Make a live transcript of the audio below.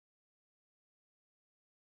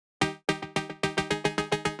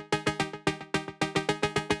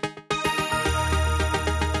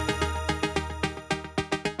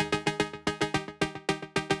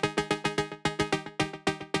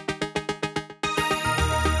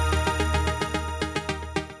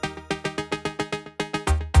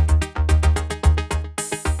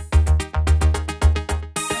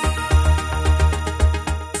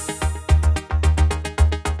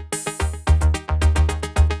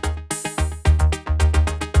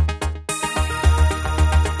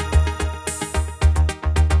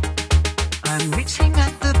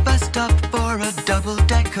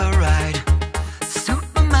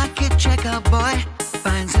cowboy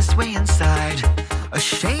finds his way inside. A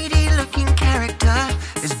shady-looking character,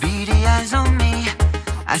 his beady eyes on me.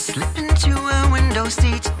 I slip into a window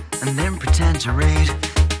seat and then pretend to read.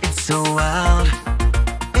 It's so wild,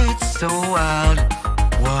 it's so wild,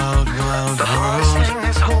 wild, wild. The horse thing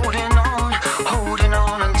is holding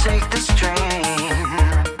on and take this train.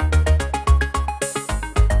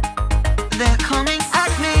 They're coming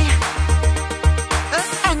at me at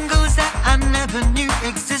angles that I never knew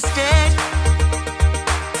existed.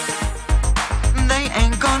 They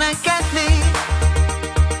ain't gonna get me.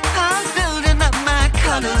 I'm building up my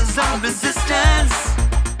colors of resistance.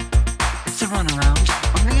 It's a runaround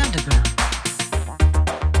on the underground.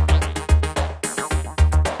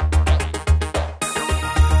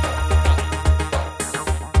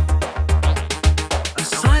 A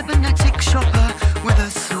cybernetic shopper with a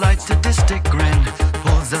slight sadistic grin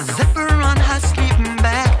pulls a zipper on her sleeping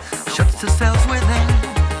bag, shuts the cells within.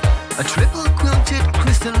 A triple quilted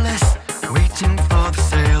chrysalis waiting for the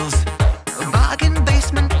sales. A bargain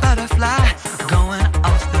basement butterfly going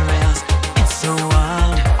off the rails. It's so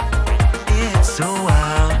wild, it's so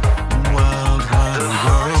wild, wild, wild. The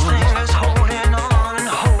horse thing is holding on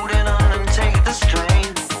and take the strain.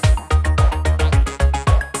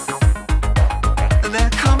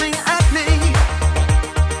 They're coming at me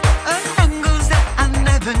at angles that I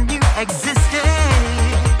never knew existed.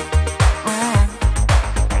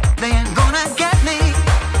 They ain't gonna get me.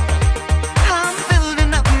 I'm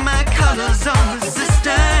building up my colors of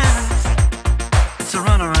resistance. It's a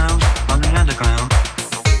runaround on the underground.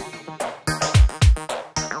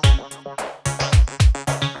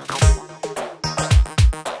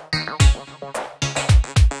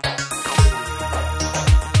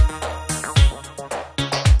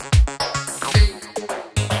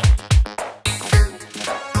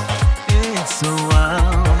 It's so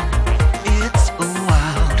wild, it's a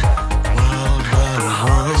wild, wild, wild. The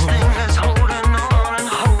horse thing is holding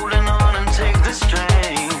on and take the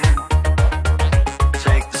strain.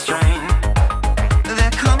 Take the strain.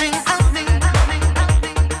 They're coming at me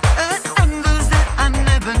at angles that I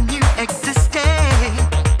never knew existed.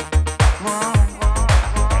 Whoa.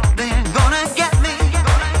 They ain't gonna get me.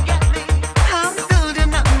 I'm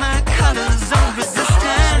building up my colors of resistance. The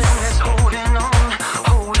horse thing is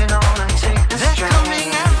holding on and take the strain. They're coming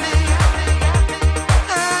at me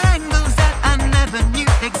at angles that I never knew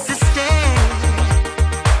existed.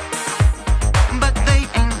 But they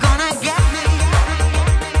ain't gonna get me.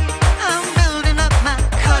 I'm building up my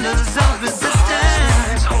colors of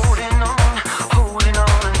resistance. Holding on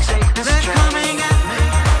and take the strain. They're coming at me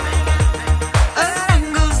at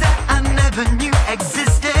angles that I never knew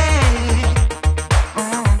existed.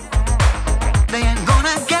 They ain't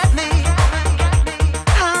gonna get me.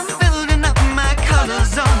 I'm building up my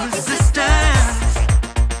colors of resistance.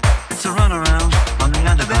 It's a runaround on the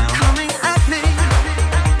underground. They're coming at me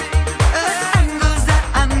at angles that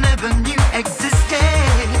I never knew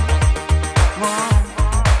existed. Whoa.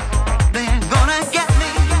 They ain't gonna get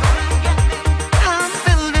me. I'm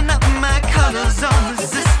building up my colors of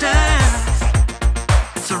resistance.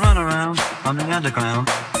 It's a runaround on the underground.